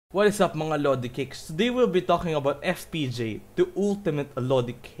What is up mga Lodi Cakes? Today we'll be talking about FPJ, the ultimate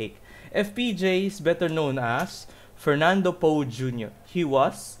Lodi Cake. FPJ is better known as Fernando Poe Jr. He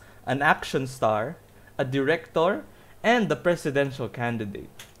was an action star, a director, and the presidential candidate.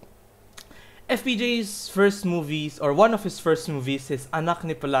 FPJ's first movies, or one of his first movies, is Anak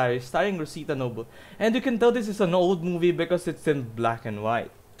ni Polaris, starring Rosita Noble. And you can tell this is an old movie because it's in black and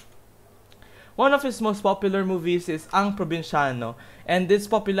white. One of his most popular movies is Ang Probinsyano, and its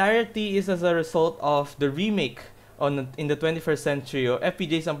popularity is as a result of the remake in the 21st century of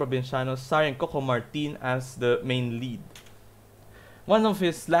FPJ's Ang Probinsyano, starring Coco Martin as the main lead. One of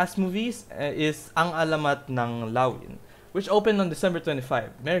his last movies is Ang Alamat ng Lawin, which opened on December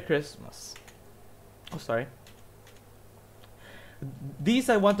 25. Merry Christmas. Oh, sorry. These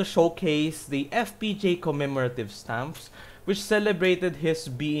I want to showcase the FPJ commemorative stamps, which celebrated his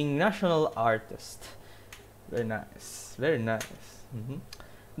being national artist. Very nice. Very nice.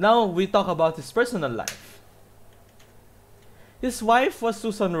 Now we talk about his personal life. His wife was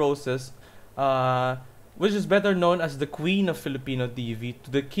Susan Roses, which is better known as the Queen of Filipino TV,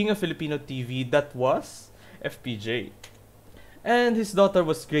 to the King of Filipino TV that was FPJ. And his daughter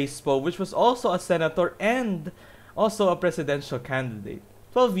was Grace Poe, which was also a senator and also a presidential candidate.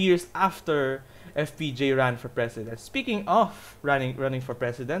 12 years after FPJ ran for president. Speaking of running for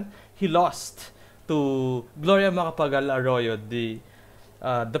president, he lost to Gloria Macapagal Arroyo, the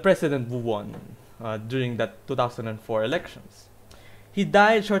president who won during that 2004 elections. He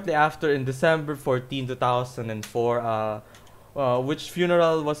died shortly after in December 14, 2004, which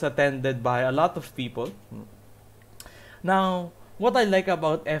funeral was attended by a lot of people. Now, what I like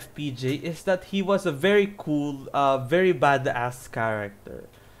about FPJ is that he was a very cool, very badass character.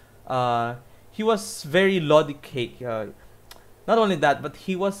 He was very Lodi Cake. Not only that, but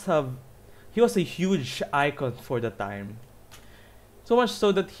he was a huge icon for the time. So much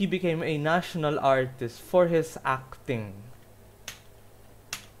so that he became a national artist for his acting.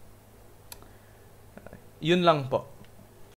 Yun lang po.